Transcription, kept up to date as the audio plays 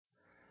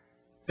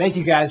Thank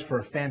you guys for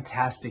a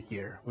fantastic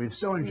year. We've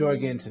so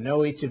enjoyed getting to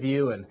know each of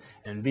you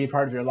and be a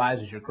part of your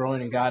lives as you're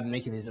growing in God and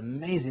making these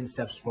amazing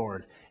steps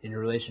forward in your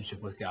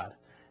relationship with God.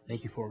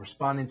 Thank you for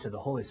responding to the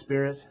Holy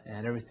Spirit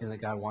and everything that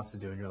God wants to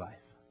do in your life.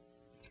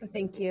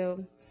 Thank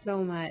you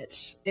so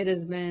much. It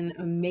has been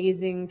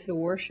amazing to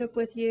worship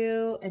with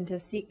you and to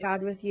seek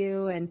God with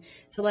you and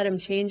to let him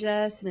change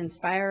us and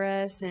inspire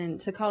us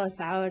and to call us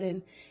out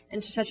and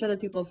to touch other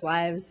people's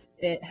lives.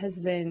 It has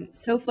been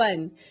so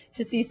fun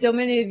to see so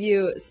many of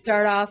you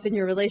start off in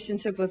your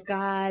relationship with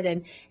God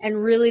and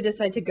really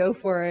decide to go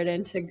for it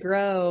and to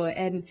grow.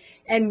 And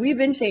we've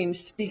been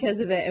changed because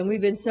of it. And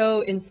we've been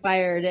so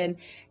inspired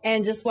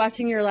and just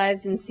watching your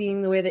lives and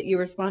seeing the way that you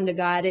respond to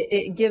God,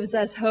 it gives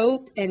us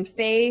hope and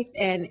faith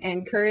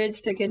and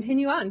courage to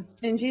continue on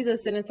in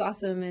Jesus. And it's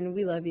awesome. And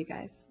we love you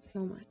guys so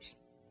much.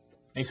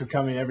 Thanks for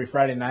coming every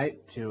Friday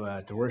night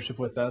to worship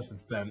with us.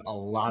 It's been a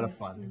lot of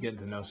fun getting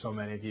to know so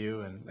many of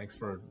you, and thanks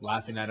for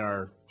laughing at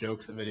our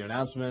jokes and video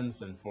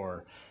announcements and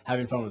for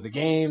having fun with the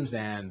games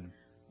and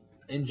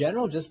in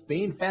general just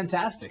being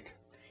fantastic.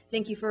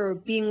 Thank you for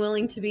being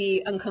willing to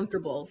be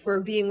uncomfortable, for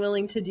being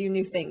willing to do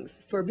new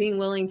things, for being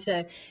willing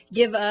to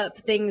give up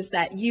things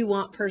that you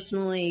want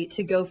personally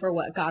to go for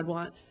what God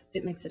wants.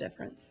 It makes a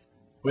difference.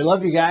 We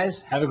love you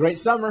guys. Have a great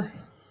summer.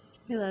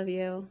 We love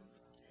you.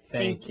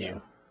 Thank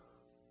you.